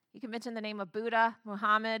You can mention the name of Buddha,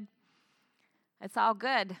 Muhammad. It's all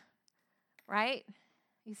good, right?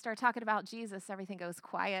 You start talking about Jesus, everything goes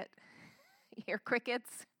quiet. You hear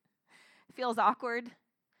crickets. It feels awkward.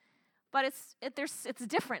 But it's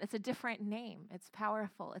different. It's a different name. It's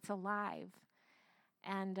powerful. It's alive.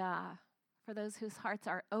 And for those whose hearts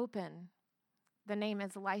are open, the name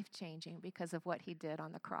is life-changing because of what he did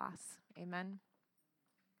on the cross. Amen?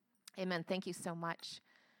 Amen. Thank you so much.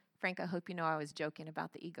 Frank, I hope you know I was joking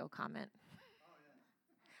about the ego comment.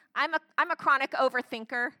 I'm a chronic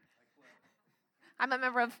overthinker. I'm a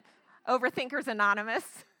member of Overthinkers Anonymous.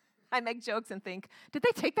 I make jokes and think, did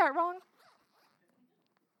they take that wrong?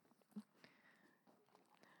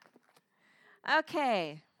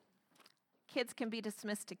 Okay. Kids can be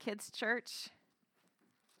dismissed to kids' church.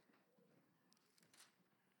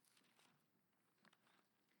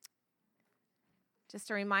 Just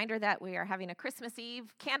a reminder that we are having a Christmas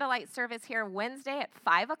Eve candlelight service here Wednesday at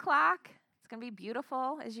 5 o'clock. It's going to be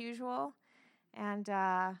beautiful as usual. And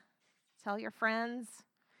tell your friends.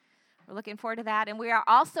 We're looking forward to that. And we are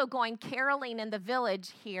also going caroling in the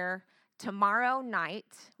village here tomorrow night.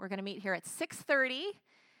 We're going to meet here at 6:30.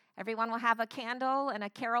 Everyone will have a candle and a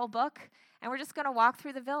carol book. And we're just going to walk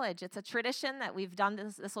through the village. It's a tradition that we've done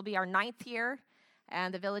this. This will be our 9th year.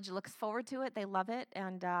 And the village looks forward to it. They love it.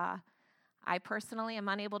 And I personally am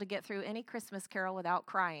unable to get through any Christmas carol without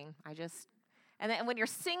crying. And then when you're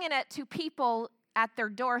singing it to people at their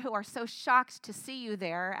door who are so shocked to see you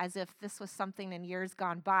there, as if this was something in years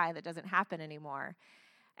gone by that doesn't happen anymore,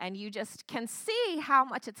 and you just can see how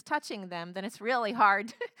much it's touching them, then it's really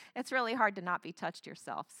hard. It's really hard to not be touched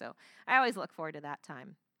yourself. So I always look forward to that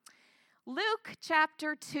time. Luke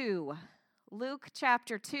chapter 2. Luke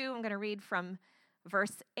chapter 2, I'm going to read from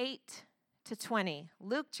verse 8 to 20.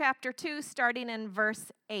 Luke chapter 2, starting in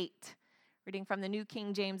verse 8, reading from the New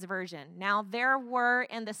King James Version. Now there were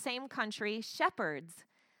in the same country shepherds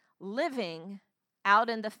living out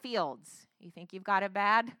in the fields. You think you've got it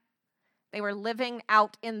bad? They were living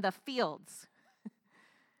out in the fields,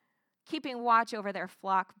 keeping watch over their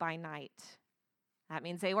flock by night. That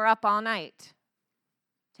means they were up all night.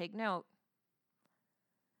 Take note.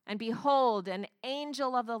 And behold, an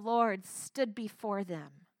angel of the Lord stood before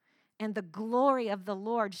them, and the glory of the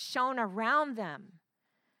Lord shone around them,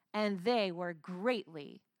 and they were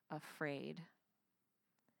greatly afraid.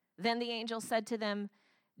 Then the angel said to them,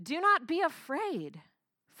 "Do not be afraid,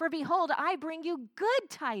 for behold, I bring you good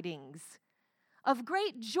tidings of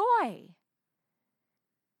great joy,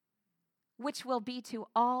 which will be to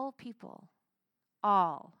all people,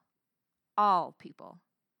 all people.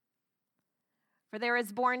 For there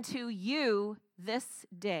is born to you this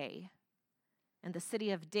day in the city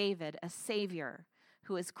of David a Savior,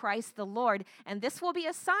 who is Christ the Lord. And this will be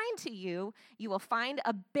a sign to you. You will find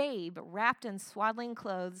a babe wrapped in swaddling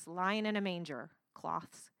clothes, lying in a manger,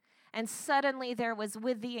 cloths." And suddenly there was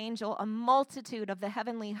with the angel a multitude of the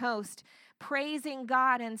heavenly host, praising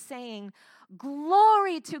God and saying,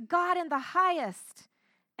 "Glory to God in the highest,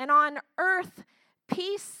 and on earth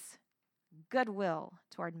peace, goodwill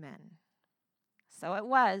toward men." So it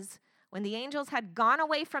was, when the angels had gone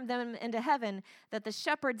away from them into heaven, that the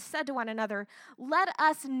shepherds said to one another, "Let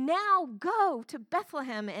us now go to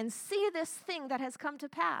Bethlehem and see this thing that has come to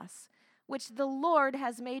pass, which the Lord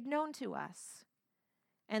has made known to us."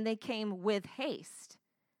 And they came with haste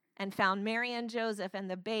and found Mary and Joseph and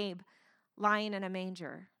the babe lying in a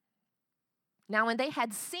manger. Now when they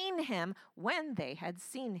had seen him,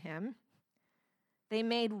 they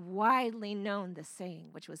made widely known the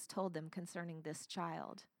saying which was told them concerning this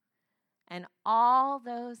child. And all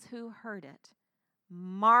those who heard it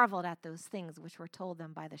marveled at those things which were told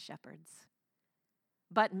them by the shepherds.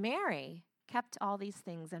 But Mary kept all these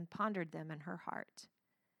things and pondered them in her heart.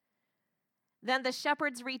 Then the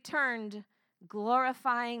shepherds returned,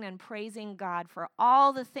 glorifying and praising God for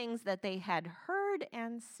all the things that they had heard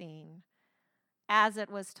and seen, as it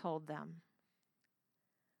was told them.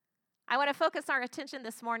 I want to focus our attention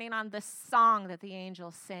this morning on the song that the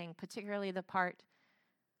angels sing, particularly the part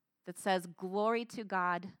that says, "Glory to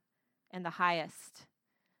God in the highest."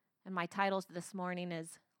 And my title this morning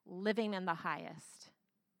is Living in the Highest.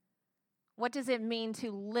 What does it mean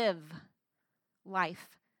to live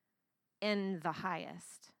life in the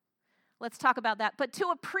highest? Let's talk about that. But to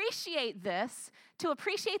appreciate this, to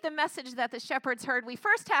appreciate the message that the shepherds heard, we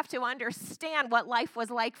first have to understand what life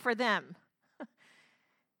was like for them.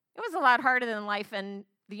 It was a lot harder than life in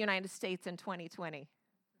the United States in 2020.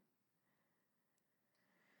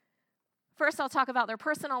 First, I'll talk about their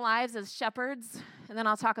personal lives as shepherds, and then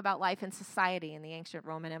I'll talk about life in society in the ancient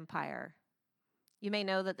Roman Empire. You may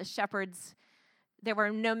know that the shepherds, there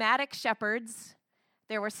were nomadic shepherds.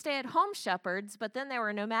 There were stay-at-home shepherds, but then there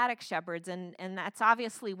were nomadic shepherds, and that's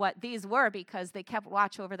obviously what these were because they kept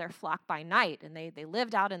watch over their flock by night, and they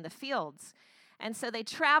lived out in the fields. And so they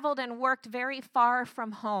traveled and worked very far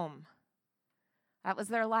from home. That was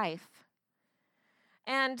their life.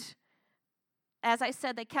 And as I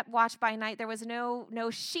said, they kept watch by night. There was no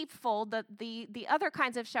sheepfold. The other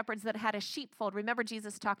kinds of shepherds that had a sheepfold, remember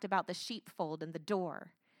Jesus talked about the sheepfold and the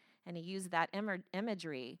door, and he used that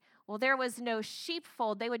imagery. Well, there was no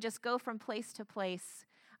sheepfold. They would just go from place to place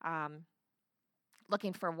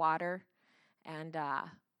looking for water and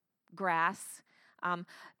grass.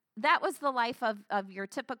 That was the life of your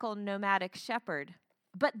typical nomadic shepherd.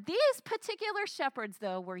 But these particular shepherds,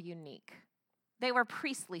 though, were unique. They were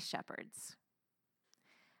priestly shepherds.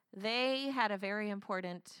 They had a very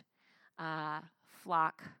important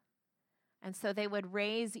flock. And so they would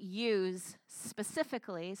raise ewes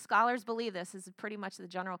specifically. Scholars believe this is pretty much the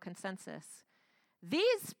general consensus.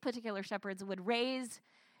 These particular shepherds would raise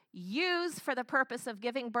ewes for the purpose of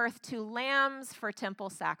giving birth to lambs for temple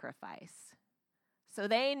sacrifice. So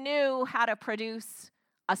they knew how to produce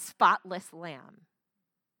a spotless lamb,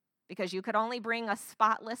 because you could only bring a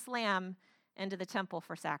spotless lamb into the temple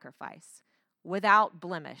for sacrifice without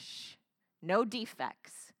blemish, no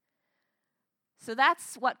defects. So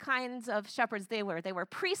that's what kinds of shepherds they were. They were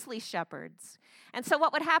priestly shepherds. And so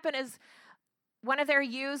what would happen is one of their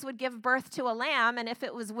ewes would give birth to a lamb, and if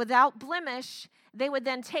it was without blemish, they would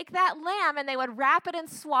then take that lamb and they would wrap it in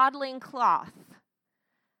swaddling cloth.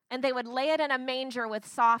 And they would lay it in a manger with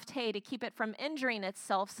soft hay to keep it from injuring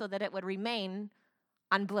itself so that it would remain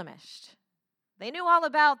unblemished. They knew all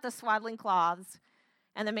about the swaddling cloths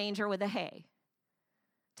and the manger with the hay.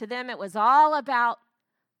 To them, it was all about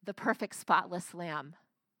the perfect spotless lamb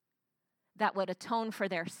that would atone for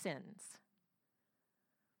their sins.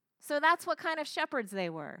 So that's what kind of shepherds they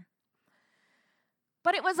were.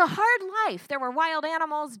 But it was a hard life. There were wild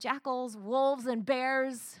animals, jackals, wolves, and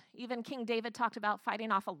bears. Even King David talked about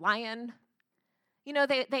fighting off a lion. You know,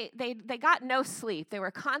 they got no sleep. They were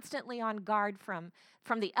constantly on guard from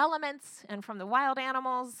the elements and from the wild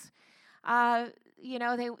animals.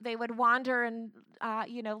 They would wander and,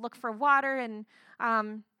 look for water, and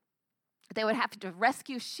they would have to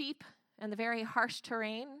rescue sheep in the very harsh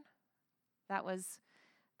terrain. That was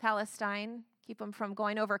Palestine. Keep them from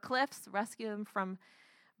going over cliffs, rescue them from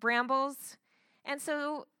brambles. And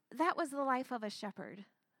so that was the life of a shepherd.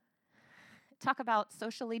 Talk about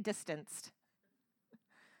socially distanced.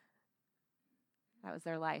 That was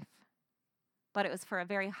their life. But it was for a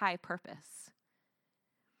very high purpose.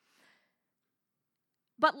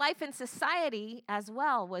 But life in society as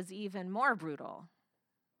well was even more brutal.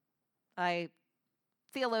 A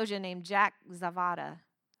theologian named Jack Zavada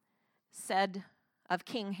said of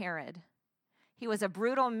King Herod, he was a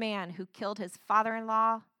brutal man who killed his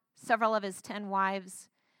father-in-law, several of his 10 wives,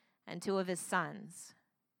 and 2 of his sons.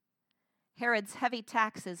 Herod's heavy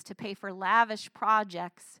taxes to pay for lavish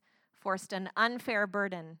projects forced an unfair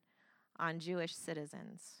burden on Jewish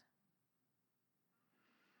citizens.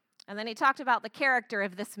 And then he talked about the character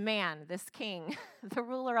of this man, this king, the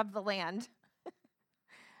ruler of the land.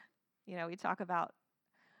 We talk about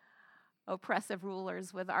oppressive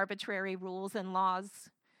rulers with arbitrary rules and laws.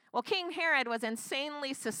 Well, King Herod was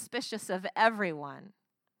insanely suspicious of everyone.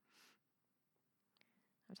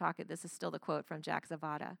 This is still the quote from Jack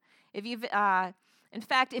Zavada. In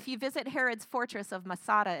fact, if you visit Herod's fortress of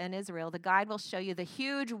Masada in Israel, the guide will show you the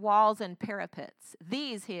huge walls and parapets.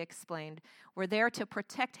 These, he explained, were there to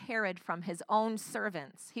protect Herod from his own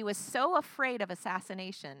servants. He was so afraid of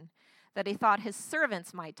assassination that he thought his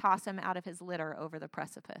servants might toss him out of his litter over the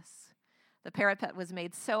precipice. The parapet was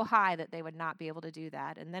made so high that they would not be able to do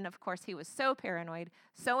that. And then, of course, he was so paranoid,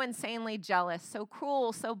 so insanely jealous, so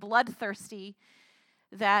cruel, so bloodthirsty,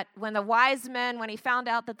 that when he found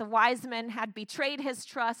out that the wise men had betrayed his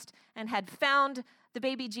trust and had found the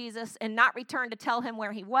baby Jesus and not returned to tell him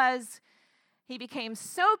where he was, he became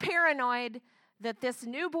so paranoid that this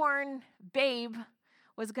newborn babe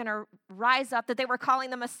was going to rise up, that they were calling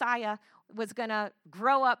the Messiah, was going to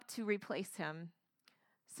grow up to replace him.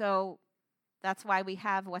 So that's why we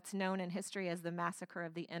have what's known in history as the Massacre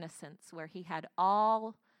of the Innocents, where he had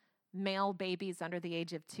all male babies under the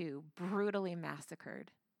age of 2 brutally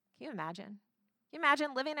massacred. Can you imagine? Can you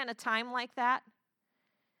imagine living in a time like that?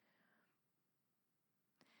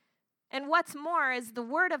 And what's more is the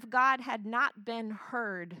word of God had not been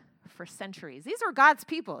heard for centuries. These were God's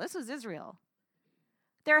people. This was Israel.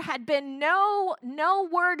 There had been no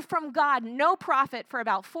word from God, no prophet for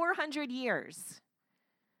about 400 years.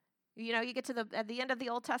 You get to at the end of the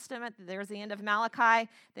Old Testament, there's the end of Malachi,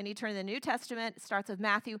 then you turn to the New Testament, it starts with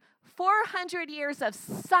Matthew. 400 years of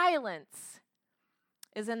silence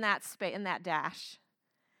is in that dash.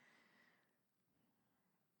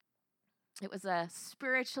 It was a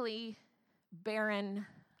spiritually barren,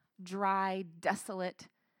 dry, desolate,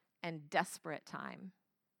 and desperate time,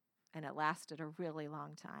 and it lasted a really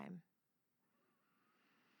long time.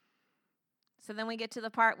 So then we get to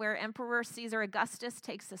the part where Emperor Caesar Augustus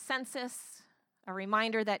takes a census, a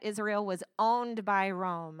reminder that Israel was owned by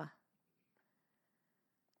Rome.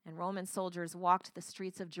 And Roman soldiers walked the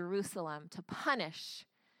streets of Jerusalem to punish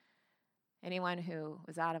anyone who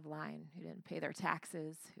was out of line, who didn't pay their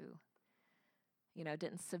taxes, who,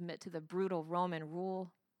 didn't submit to the brutal Roman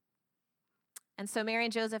rule. And so Mary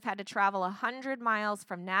and Joseph had to travel 100 miles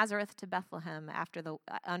from Nazareth to Bethlehem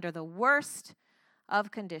under the worst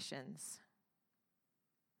of conditions.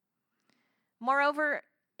 Moreover,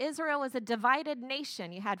 Israel was a divided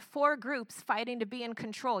nation. You had 4 groups fighting to be in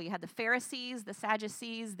control. You had the Pharisees, the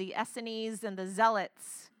Sadducees, the Essenes, and the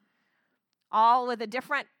Zealots, all with a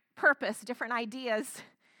different purpose, different ideas.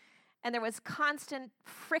 And there was constant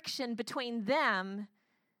friction between them,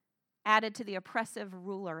 added to the oppressive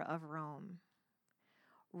ruler of Rome.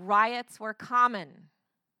 Riots were common.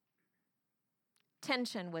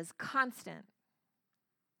 Tension was constant.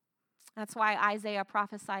 That's why Isaiah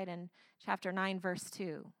prophesied in chapter 9, verse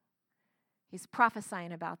 2. He's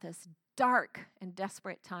prophesying about this dark and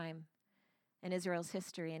desperate time in Israel's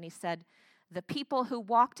history. And he said, "The people who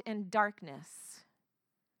walked in darkness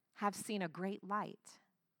have seen a great light.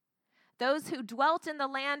 Those who dwelt in the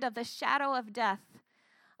land of the shadow of death,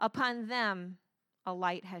 upon them a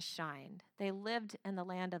light has shined." They lived in the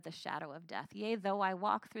land of the shadow of death. Yea, though I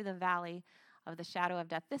walk through the valley of the shadow of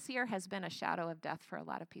death. This year has been a shadow of death for a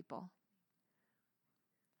lot of people.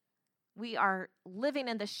 We are living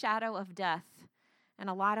in the shadow of death in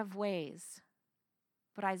a lot of ways.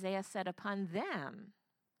 But Isaiah said, upon them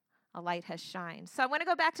a light has shined. So I want to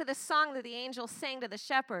go back to the song that the angels sang to the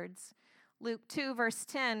shepherds. Luke 2, verse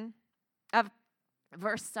 14.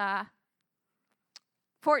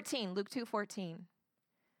 Luke 2:14.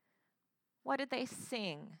 What did they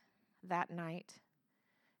sing that night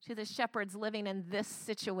to the shepherds living in this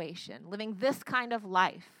situation, living this kind of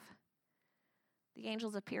life? The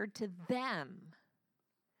angels appeared to them,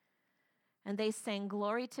 and they sang,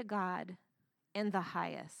 "Glory to God in the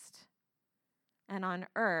highest, and on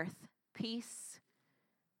earth peace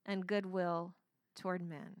and goodwill toward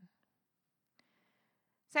men."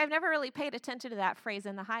 So I've never really paid attention to that phrase,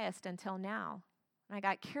 "in the highest," until now. And I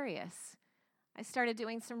got curious. I started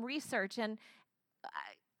doing some research, and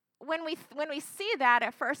when we see that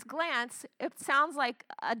at first glance, it sounds like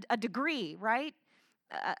a degree, right?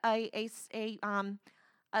 It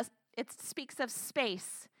speaks of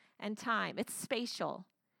space and time. It's spatial.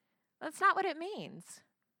 That's not what it means.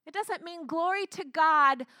 It doesn't mean glory to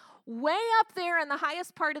God way up there in the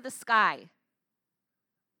highest part of the sky.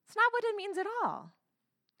 It's not what it means at all.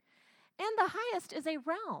 And the highest is a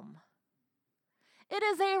realm. It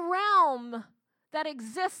is a realm that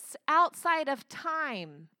exists outside of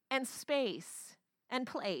time and space and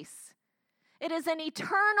place. It is an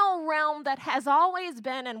eternal realm that has always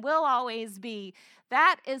been and will always be.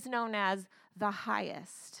 That is known as the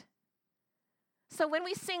highest. So when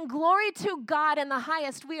we sing glory to God in the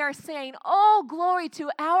highest, we are saying, oh, glory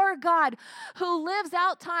to our God who lives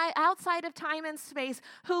outside of time and space,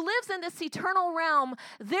 who lives in this eternal realm.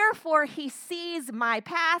 Therefore, he sees my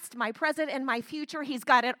past, my present, and my future. He's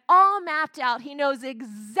got it all mapped out. He knows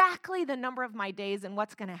exactly the number of my days and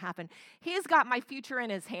what's going to happen. He's got my future in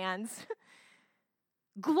his hands.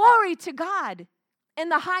 Glory to God in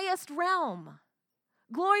the highest realm.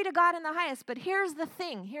 Glory to God in the highest. But here's the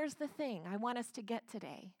thing I want us to get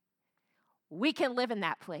today. We can live in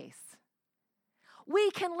that place.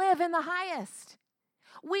 We can live in the highest.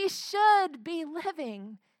 We should be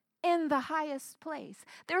living in the highest place.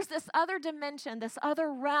 There's this other dimension, this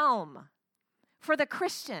other realm for the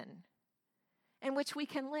Christian in which we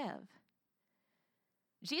can live.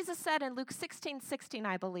 Jesus said in Luke 16:16,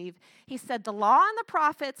 I believe, he said, the law and the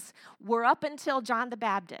prophets were up until John the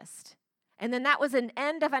Baptist. And then that was an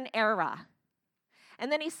end of an era.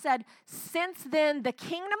 And then he said, since then, the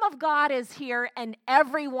kingdom of God is here and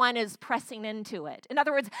everyone is pressing into it. In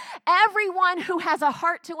other words, everyone who has a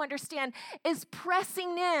heart to understand is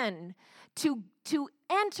pressing in to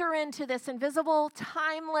enter into this invisible,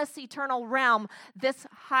 timeless, eternal realm, this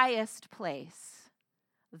highest place,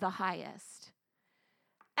 the highest.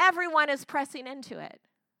 Everyone is pressing into it.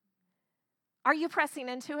 Are you pressing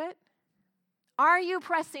into it? Are you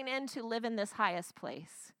pressing in to live in this highest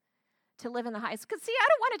place? to live in the highest. Because see, I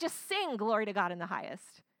don't want to just sing glory to God in the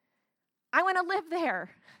highest. I want to live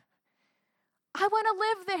there. I want to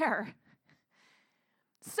live there.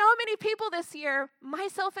 So many people this year,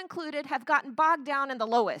 myself included, have gotten bogged down in the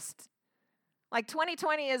lowest. Like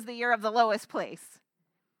 2020 is the year of the lowest place.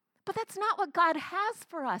 But that's not what God has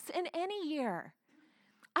for us in any year.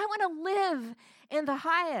 I want to live in the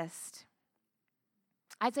highest.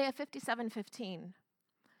 Isaiah 57:15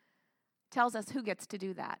 tells us who gets to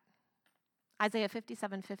do that. Isaiah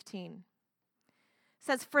 57:15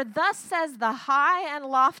 says, "For thus says the high and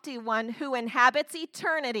lofty one who inhabits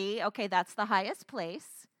eternity." Okay, that's the highest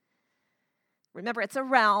place. Remember, it's a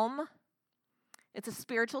realm. It's a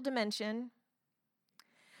spiritual dimension.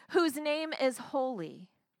 "Whose name is holy."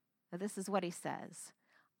 Now, this is what he says.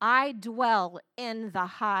 "I dwell in the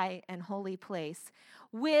high and holy place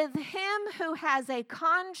with him who has a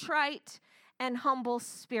contrite and humble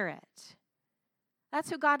spirit." That's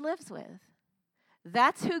who God lives with.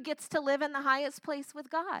 That's who gets to live in the highest place with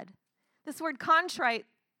God. This word contrite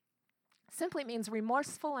simply means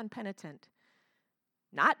remorseful and penitent.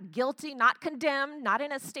 Not guilty, not condemned, not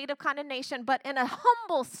in a state of condemnation, but in a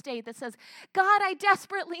humble state that says, God, I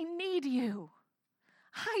desperately need you.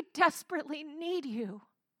 I desperately need you.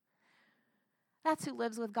 That's who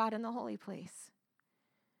lives with God in the holy place.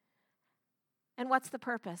 And what's the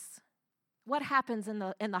purpose? What happens in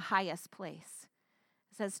the highest place?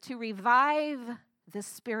 It says to revive the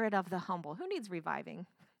spirit of the humble. Who needs reviving?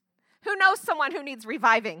 Who knows someone who needs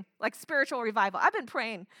reviving, like spiritual revival? I've been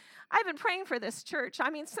praying for this church. I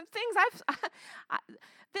mean, some things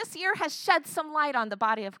this year has shed some light on the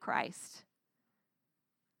body of Christ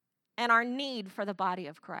and our need for the body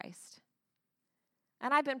of Christ.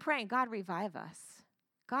 And I've been praying, God, revive us.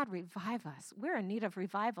 God, revive us. We're in need of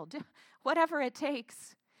revival. Do whatever it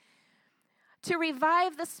takes to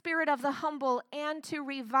revive the spirit of the humble and to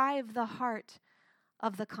revive the heart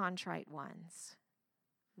of the contrite ones.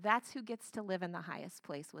 That's who gets to live in the highest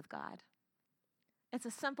place with God. It's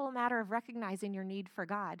a simple matter of recognizing your need for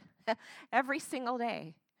God every single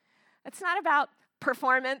day. It's not about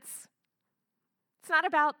performance. It's not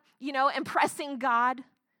about, impressing God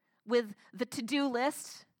with the to-do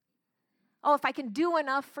list. Oh, if I can do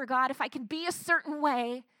enough for God, if I can be a certain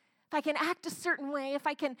way, if I can act a certain way, if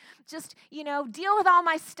I can just, deal with all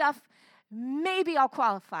my stuff, maybe I'll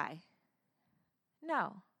qualify.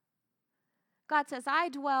 No. God says, I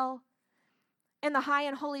dwell in the high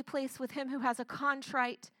and holy place with him who has a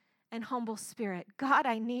contrite and humble spirit. God,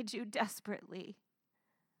 I need you desperately.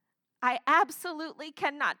 I absolutely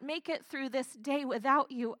cannot make it through this day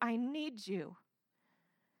without you. I need you.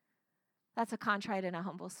 That's a contrite and a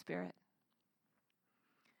humble spirit.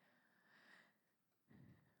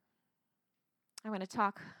 I want to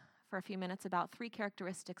talk for a few minutes about 3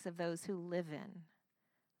 characteristics of those who live in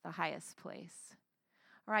the highest place.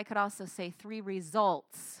 Or I could also say 3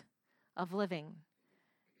 results of living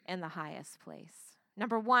in the highest place.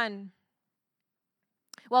 Number 1,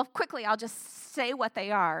 well, quickly, I'll just say what they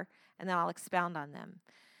are, and then I'll expound on them.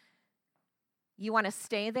 You want to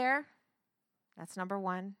stay there? That's number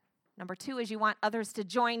 1. Number 2 is you want others to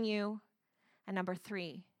join you. And number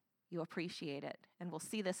 3, you appreciate it. And we'll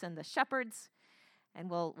see this in the shepherds, and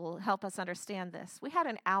will help us understand this. We had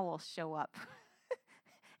an owl show up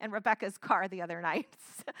in Rebecca's car the other night.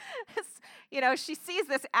 She sees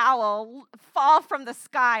this owl fall from the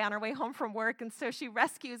sky on her way home from work, and so she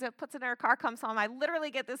rescues it, puts it in her car, comes home. I literally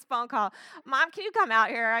get this phone call, Mom, can you come out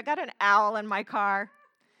here? I got an owl in my car.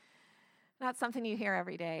 Not something you hear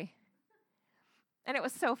every day. And it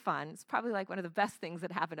was so fun. It's probably like one of the best things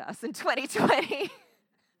that happened to us in 2020.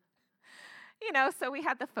 So we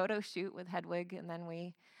had the photo shoot with Hedwig, and then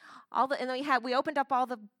we opened up all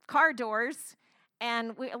the car doors,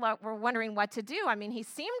 and we were wondering what to do. I mean, he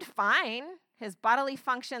seemed fine. His bodily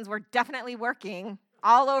functions were definitely working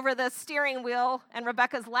all over the steering wheel and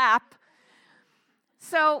Rebecca's lap.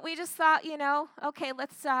 So we just thought, okay,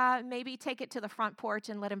 let's maybe take it to the front porch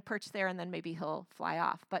and let him perch there, and then maybe he'll fly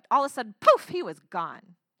off. But all of a sudden, poof, he was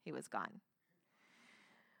gone. He was gone.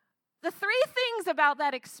 The 3 things about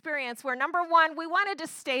that experience were, number 1, we wanted to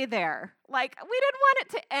stay there. Like, we didn't want it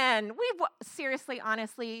to end. Seriously,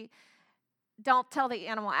 honestly, don't tell the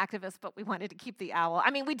animal activists, but we wanted to keep the owl. I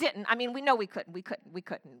mean, we didn't. I mean, we know we couldn't.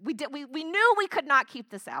 We knew we could not keep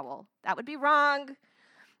this owl. That would be wrong.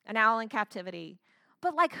 An owl in captivity.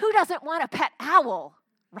 But who doesn't want a pet owl,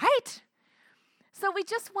 right? So we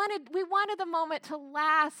wanted the moment to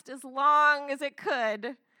last as long as it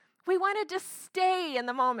could. We wanted to stay in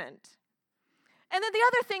the moment. And then the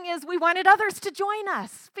other thing is we wanted others to join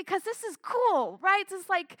us because this is cool, right? It's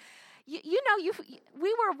like,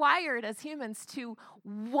 we were wired as humans to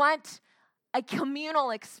want a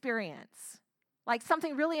communal experience. Like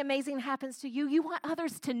something really amazing happens to you, you want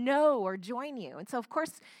others to know or join you. And so, of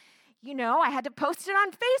course, I had to post it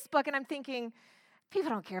on Facebook, and I'm thinking, people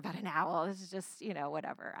don't care about an owl. This is just,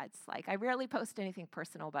 whatever. It's like, I rarely post anything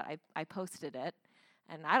personal, but I posted it.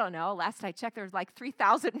 And I don't know, last I checked, there was like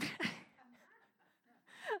 3,000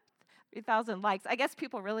 3,000 likes. I guess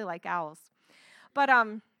people really like owls. But,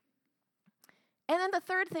 and then the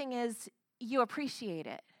third thing is you appreciate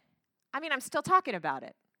it. I mean, I'm still talking about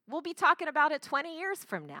it. We'll be talking about it 20 years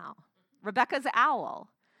from now. Rebecca's owl.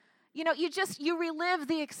 You relive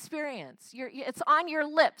the experience. It's on your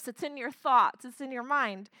lips. It's in your thoughts. It's in your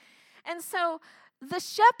mind. And so the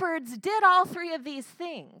shepherds did all three of these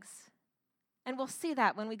things. And we'll see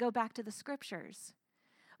that when we go back to the scriptures.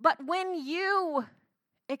 But when you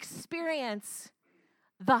experience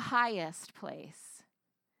the highest place,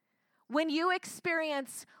 when you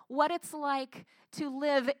experience what it's like to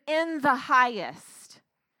live in the highest,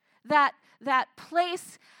 that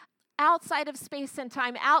place outside of space and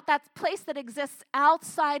time, that place that exists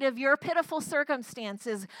outside of your pitiful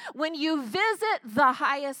circumstances, when you visit the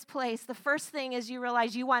highest place, the first thing is you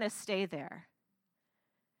realize you want to stay there.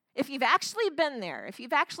 If you've actually been there, if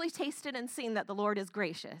you've actually tasted and seen that the Lord is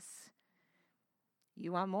gracious,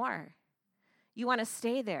 you want more. You want to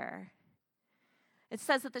stay there. It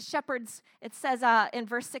says that the shepherds, in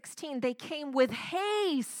verse 16, they came with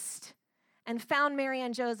haste and found Mary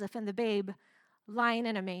and Joseph and the babe lying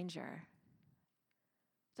in a manger.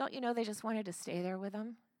 Don't you know they just wanted to stay there with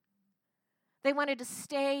them? They wanted to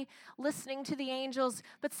stay listening to the angels.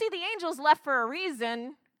 But see, the angels left for a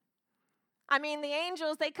reason. I mean, the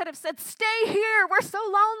angels, they could have said, stay here, we're so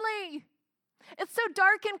lonely. It's so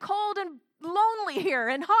dark and cold and lonely here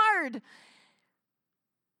and hard.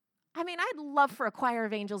 I mean, I'd love for a choir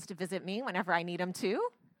of angels to visit me whenever I need them to.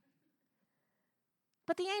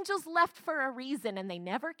 But the angels left for a reason, and they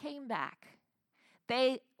never came back.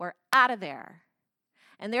 They were out of there.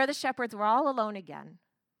 And there the shepherds were all alone again,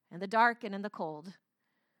 in the dark and in the cold,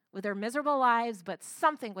 with their miserable lives, but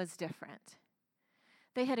something was different.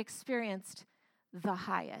 They had experienced the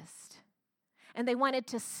highest. And they wanted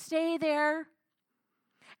to stay there.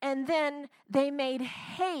 And then they made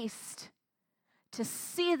haste to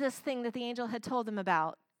see this thing that the angel had told them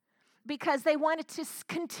about, because they wanted to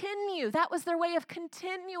continue. That was their way of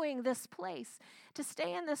continuing this place, to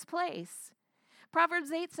stay in this place.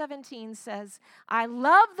 Proverbs 8:17 says, I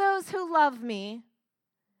love those who love me,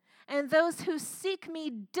 and those who seek me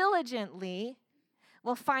diligently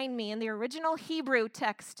will find me. In the original Hebrew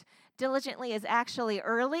text, diligently is actually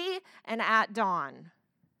early and at dawn.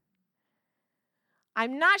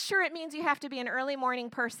 I'm not sure it means you have to be an early morning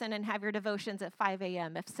person and have your devotions at 5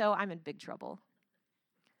 a.m. If so, I'm in big trouble.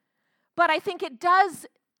 But I think it does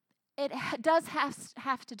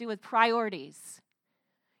have to do with priorities,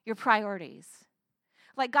 your priorities.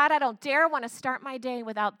 Like, God, I don't dare want to start my day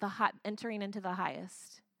without entering into the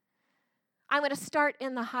highest. I'm going to start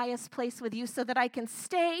in the highest place with you so that I can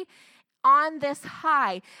stay on this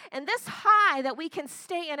high. And this high that we can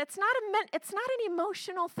stay in, it's not an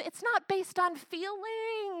emotional thing. It's not based on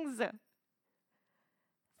feelings.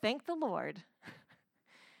 Thank the Lord.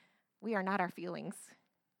 We are not our feelings.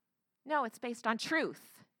 No, it's based on truth.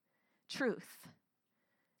 Truth.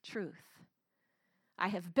 Truth. I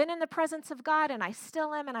have been in the presence of God, and I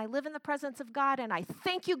still am, and I live in the presence of God, and I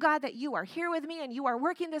thank you, God, that you are here with me, and you are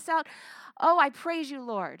working this out. Oh, I praise you,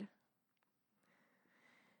 Lord.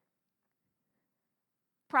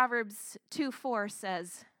 Proverbs 2:4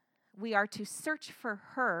 says, we are to search for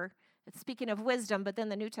her. It's speaking of wisdom, but then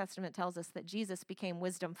the New Testament tells us that Jesus became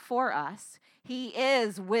wisdom for us. He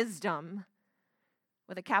is wisdom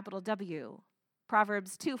with a capital W.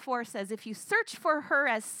 Proverbs 2:4 says, if you search for her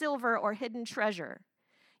as silver or hidden treasure,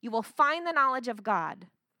 you will find the knowledge of God,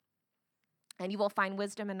 and you will find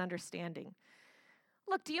wisdom and understanding.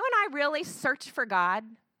 Look, do you and I really search for God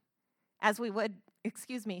as we would,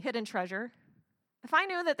 hidden treasure? If I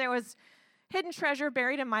knew that there was hidden treasure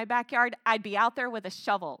buried in my backyard, I'd be out there with a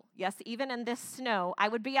shovel. Yes, even in this snow, I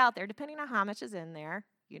would be out there, depending on how much is in there,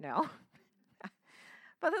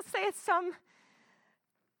 But let's say it's some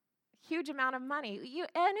huge amount of money.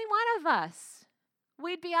 Any one of us,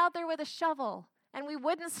 we'd be out there with a shovel, and we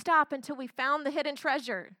wouldn't stop until we found the hidden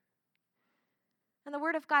treasure. And the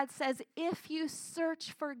Word of God says, if you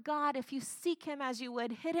search for God, if you seek Him as you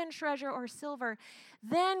would hidden treasure or silver,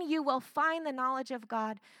 then you will find the knowledge of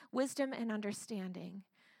God, wisdom and understanding.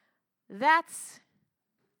 That's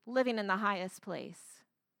living in the highest place.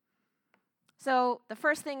 So the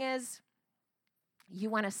first thing is, you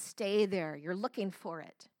want to stay there. You're looking for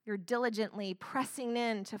it. You're diligently pressing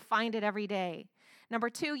in to find it every day. Number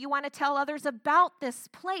 2, you want to tell others about this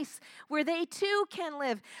place where they too can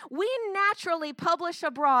live. We naturally publish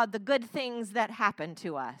abroad the good things that happen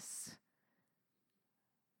to us.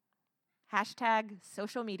 Hashtag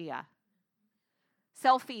social media,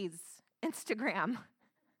 selfies, Instagram.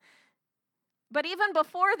 But even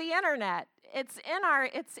before the internet, it's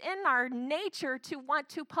in our nature to want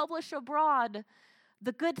to publish abroad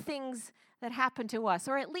the good things that happen to us.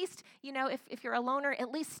 Or at least, if you're a loner, at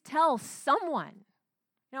least tell someone.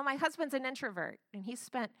 My husband's an introvert, and he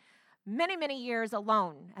spent many, many years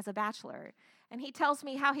alone as a bachelor. And he tells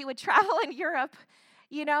me how he would travel in Europe,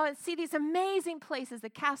 and see these amazing places, the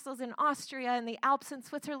castles in Austria and the Alps in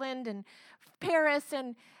Switzerland and Paris,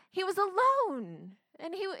 and he was alone.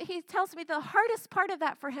 And he tells me the hardest part of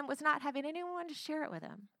that for him was not having anyone to share it with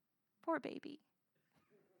him. Poor baby.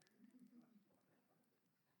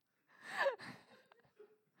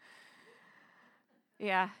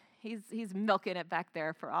 Yeah, he's milking it back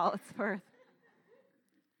there for all it's worth.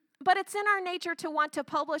 But it's in our nature to want to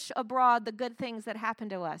publish abroad the good things that happen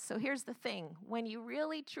to us. So here's the thing. When you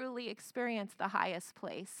really, truly experience the highest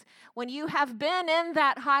place, when you have been in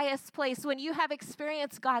that highest place, when you have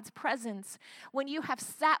experienced God's presence, when you have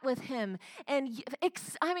sat with him, and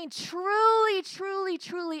truly, truly,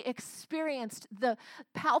 truly experienced the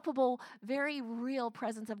palpable, very real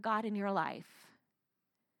presence of God in your life,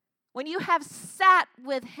 when you have sat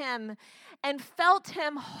with him and felt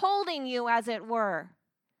him holding you, as it were,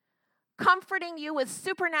 comforting you with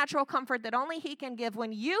supernatural comfort that only he can give,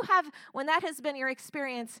 when that has been your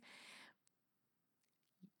experience,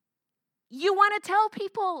 you want to tell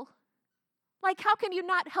people. Like, how can you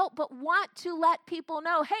not help but want to let people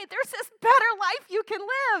know, hey, there's this better life you can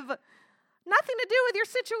live. Nothing to do with your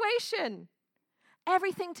situation.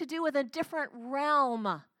 Everything to do with a different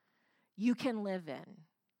realm you can live in.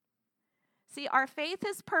 See, our faith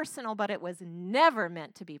is personal, but it was never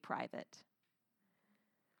meant to be private.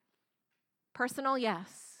 Personal,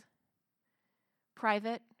 yes.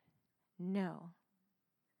 Private, no.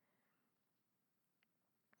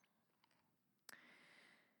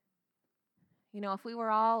 If we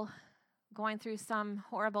were all going through some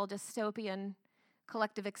horrible dystopian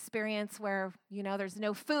collective experience where, there's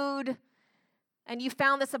no food, and you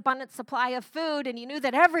found this abundant supply of food, and you knew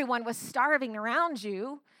that everyone was starving around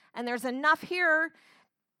you, and there's enough here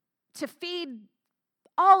to feed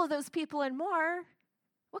all of those people and more,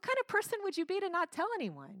 what kind of person would you be to not tell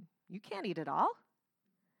anyone? You can't eat it all.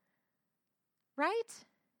 Right?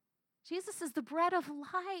 Jesus is the bread of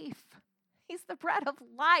life. He's the bread of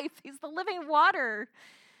life. He's the living water.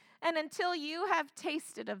 And until you have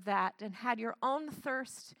tasted of that and had your own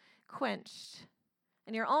thirst quenched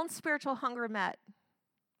and your own spiritual hunger met,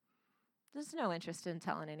 there's no interest in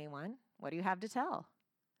telling anyone. What do you have to tell?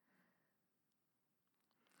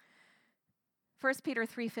 1 Peter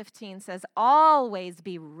 3:15 says, always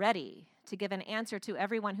be ready to give an answer to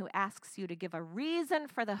everyone who asks you to give a reason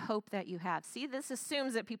for the hope that you have. See, this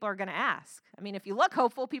assumes that people are going to ask. If you look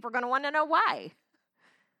hopeful, people are going to want to know why.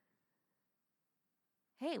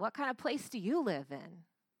 Hey, what kind of place do you live in?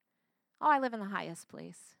 Oh, I live in the highest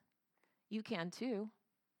place. You can too.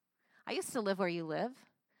 I used to live where you live.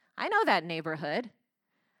 I know that neighborhood.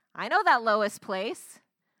 I know that lowest place.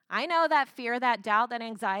 I know that fear, that doubt, that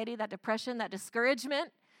anxiety, that depression, that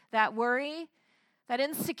discouragement, that worry, that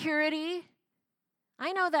insecurity.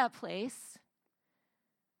 I know that place.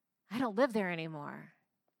 I don't live there anymore.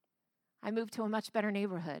 I moved to a much better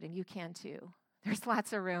neighborhood, and you can too. There's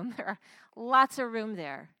lots of room. There are lots of room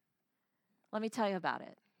there. Let me tell you about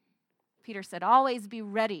it. Peter said, always be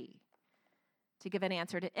ready to give an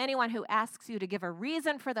answer to anyone who asks you to give a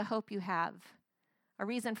reason for the hope you have. A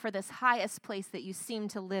reason for this highest place that you seem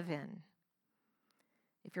to live in.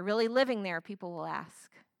 If you're really living there, people will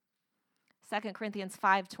ask. 2 Corinthians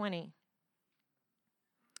 5:20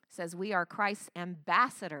 says, we are Christ's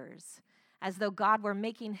ambassadors, as though God were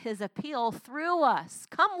making his appeal through us.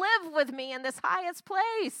 Come live with me in this highest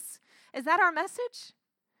place. Is that our message?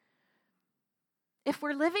 If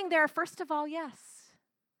we're living there, first of all, yes.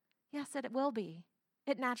 Yes, it will be.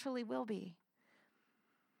 It naturally will be.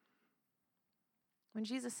 When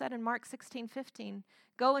Jesus said in Mark 16:15,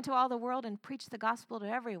 go into all the world and preach the gospel to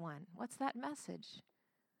everyone. What's that message?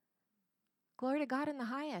 Glory to God in the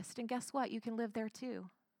highest. And guess what? You can live there too.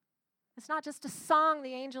 It's not just a song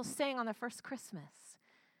the angels sang on the first Christmas.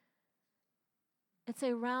 It's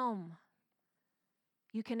a realm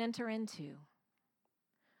you can enter into.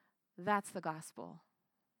 That's the gospel.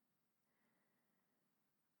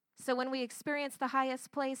 So when we experience the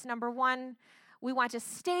highest place, number 1, we want to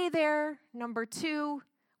stay there. Number 2,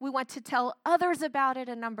 we want to tell others about it.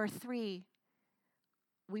 And number 3,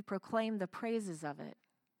 we proclaim the praises of it.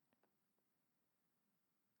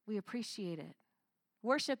 We appreciate it.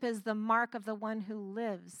 Worship is the mark of the one who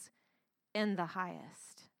lives in the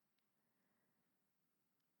highest.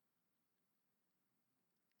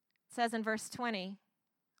 It says in verse 20,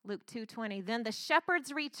 Luke 2:20, then the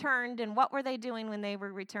shepherds returned, and what were they doing when they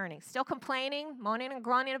were returning? Still complaining, moaning and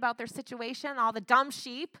groaning about their situation, all the dumb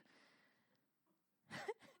sheep.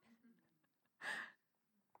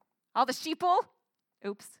 All the sheeple.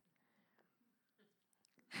 Oops.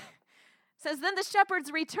 Says, then the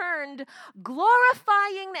shepherds returned,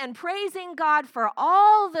 glorifying and praising God for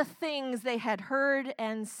all the things they had heard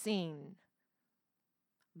and seen.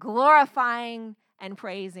 Glorifying and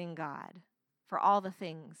praising God for all the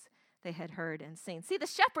things they had heard and seen. See, the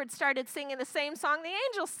shepherds started singing the same song the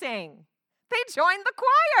angels sing. They joined the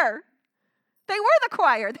choir. They were the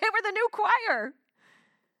choir. They were the new choir.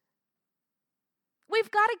 We've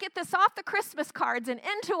got to get this off the Christmas cards and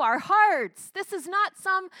into our hearts. This is not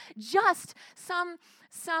some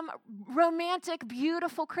romantic,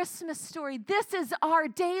 beautiful Christmas story. This is our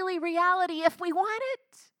daily reality if we want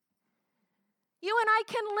it. You and I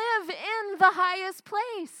can live in the highest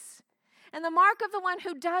place. And the mark of the one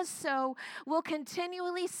who does so will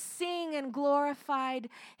continually sing and glorify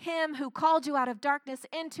him who called you out of darkness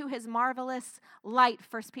into his marvelous light,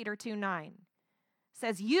 1 Peter 2:9.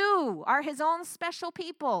 Says, you are his own special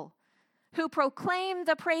people who proclaim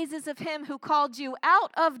the praises of him who called you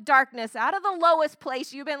out of darkness, out of the lowest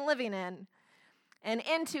place you've been living in, and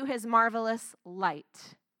into his marvelous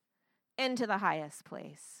light, into the highest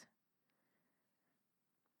place.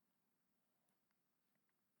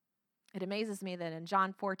 It amazes me that in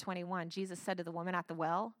John 4:21, Jesus said to the woman at the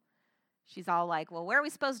well, she's all like, well, where are we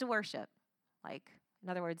supposed to worship? Like, in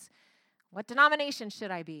other words, what denomination should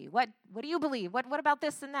I be? What do you believe? What about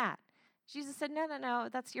this and that? Jesus said, no,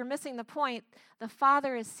 you're missing the point. The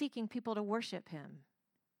Father is seeking people to worship him.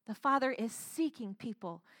 The Father is seeking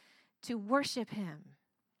people to worship him.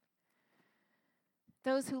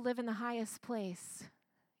 Those who live in the highest place,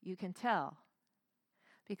 you can tell,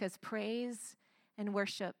 because praise and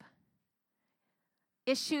worship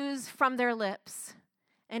issues from their lips,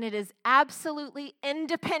 and it is absolutely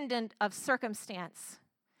independent of circumstance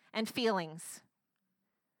and feelings.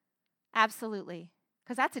 Absolutely.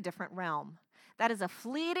 Because that's a different realm. That is a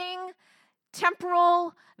fleeting,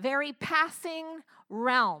 temporal, very passing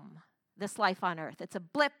realm, this life on earth. It's a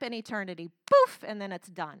blip in eternity. Poof, and then it's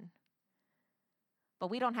done. But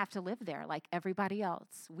we don't have to live there like everybody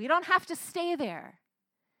else. We don't have to stay there.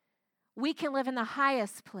 We can live in the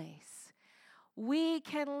highest place. We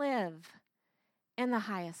can live in the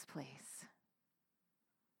highest place.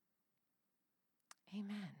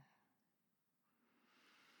 Amen.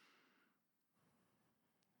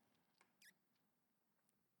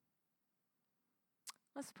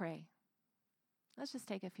 Let's pray. Let's just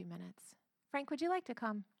take a few minutes. Frank, would you like to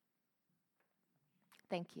come?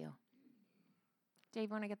 Thank you.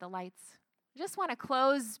 Dave, want to get the lights? I just want to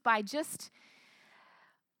close by just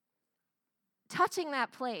touching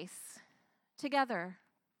that place together.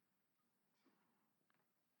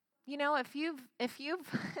 You know, if you've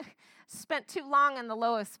spent too long in the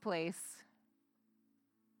lowest place,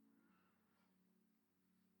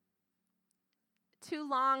 too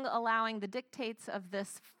long allowing the dictates of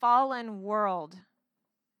this fallen world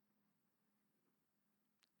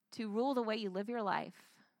to rule the way you live your life,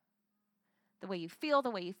 the way you feel,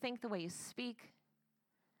 the way you think, the way you speak.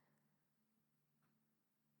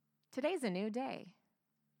 Today's a new day.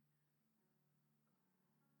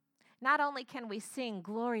 Not only can we sing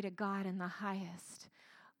glory to God in the highest,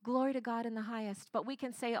 glory to God in the highest, but we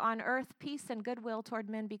can say on earth peace and goodwill toward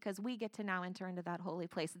men because we get to now enter into that holy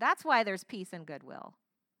place. That's why there's peace and goodwill.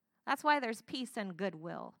 That's why there's peace and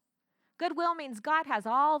goodwill. Goodwill means God has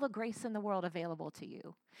all the grace in the world available to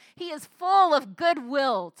you. He is full of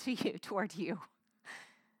goodwill to you, toward you.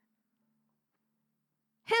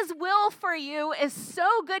 His will for you is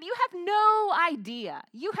so good, you have no idea.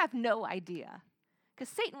 You have no idea. Because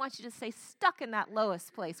Satan wants you to stay stuck in that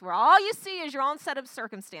lowest place where all you see is your own set of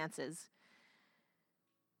circumstances.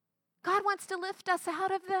 God wants to lift us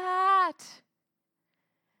out of that.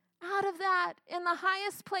 Out of that. In the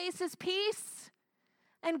highest place is peace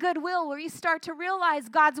and goodwill, where you start to realize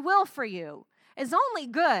God's will for you is only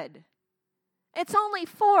good. It's only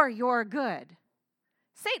for your good.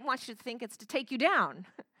 Satan wants you to think it's to take you down,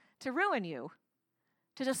 to ruin you,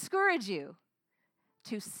 to discourage you,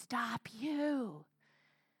 to stop you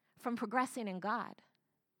from progressing in God.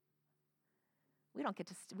 We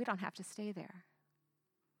don't have to stay there.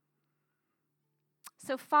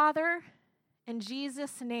 So, Father, in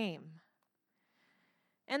Jesus' name,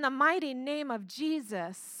 In the mighty name of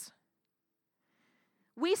Jesus,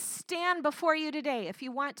 we stand before you today. If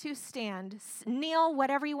you want to stand, kneel,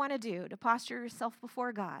 whatever you want to do to posture yourself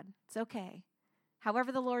before God. It's okay.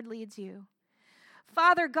 However the Lord leads you.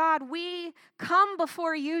 Father God, we come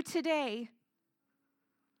before you today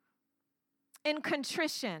in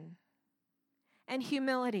contrition and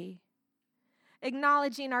humility,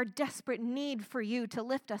 acknowledging our desperate need for you to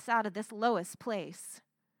lift us out of this lowest place.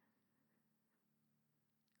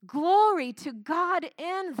 Glory to God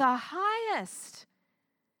in the highest.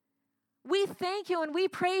 We thank you and we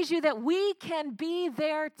praise you that we can be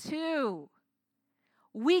there too.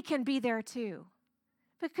 We can be there too.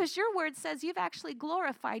 Because your word says you've actually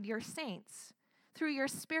glorified your saints through your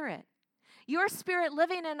Spirit. Your Spirit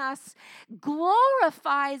living in us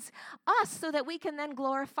glorifies us so that we can then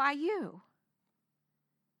glorify you.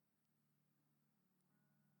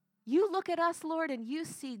 You look at us, Lord, and you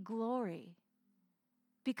see glory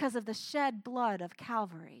because of the shed blood of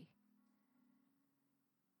Calvary.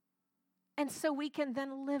 And so we can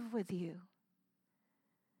then live with you,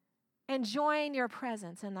 enjoying your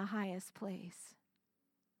presence in the highest place.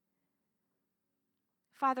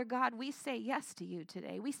 Father God, we say yes to you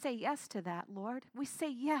today. We say yes to that, Lord. We say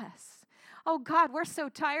yes. Oh God, we're so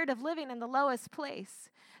tired of living in the lowest place,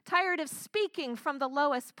 tired of speaking from the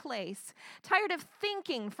lowest place, tired of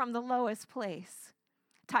thinking from the lowest place,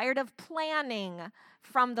 tired of planning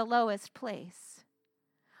from the lowest place.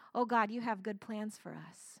 Oh God, you have good plans for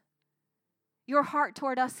us. Your heart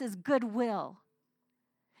toward us is goodwill.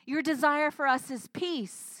 Your desire for us is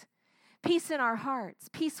peace. Peace in our hearts,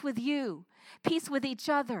 peace with you, peace with each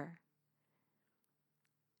other,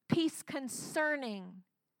 peace concerning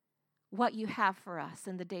what you have for us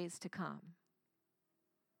in the days to come.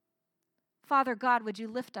 Father God, would you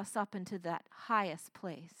lift us up into that highest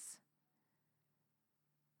place?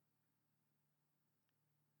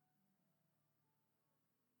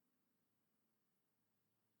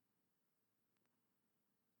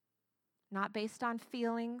 Not based on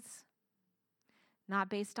feelings, not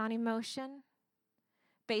based on emotion,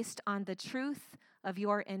 based on the truth of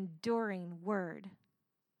your enduring word.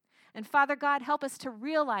 And Father God, help us to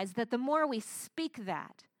realize that the more we speak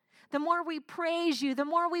that, the more we praise you, the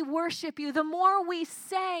more we worship you, the more we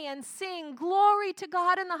say and sing glory to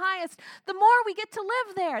God in the highest, the more we get to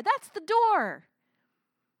live there. That's the door.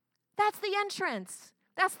 That's the entrance.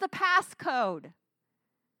 That's the passcode.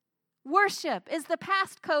 Worship is the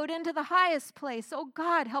passcode into the highest place. Oh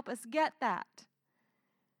God, help us get that.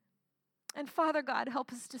 And Father God,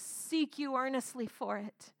 help us to seek you earnestly for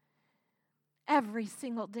it every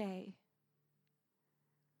single day.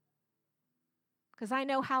 Because I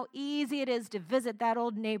know how easy it is to visit that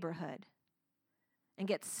old neighborhood and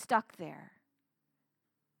get stuck there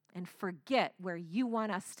and forget where you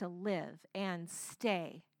want us to live and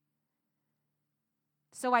stay.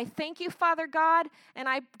 So I thank you, Father God, and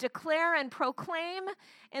I declare and proclaim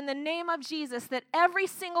in the name of Jesus that every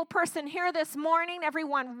single person here this morning,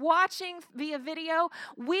 everyone watching via video,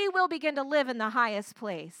 we will begin to live in the highest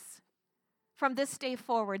place from this day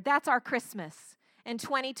forward. That's our Christmas in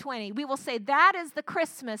 2020. We will say that is the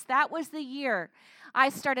Christmas, that was the year I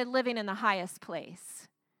started living in the highest place.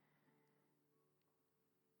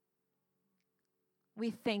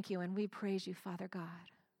 We thank you and we praise you, Father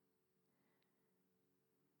God.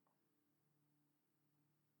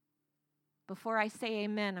 Before I say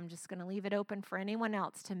amen, I'm just going to leave it open for anyone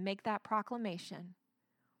else to make that proclamation.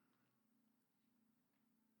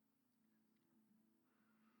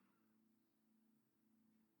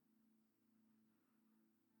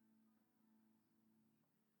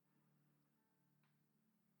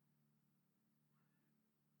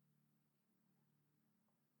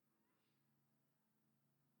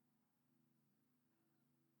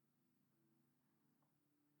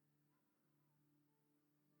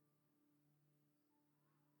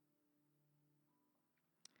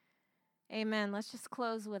 Amen. Let's just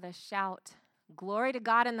close with a shout. Glory to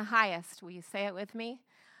God in the highest. Will you say it with me?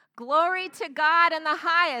 Glory to God in the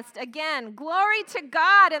highest. Again, glory to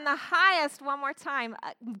God in the highest. One more time.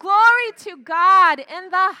 Glory to God in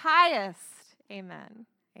the highest. Amen.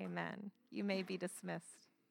 Amen. You may be dismissed.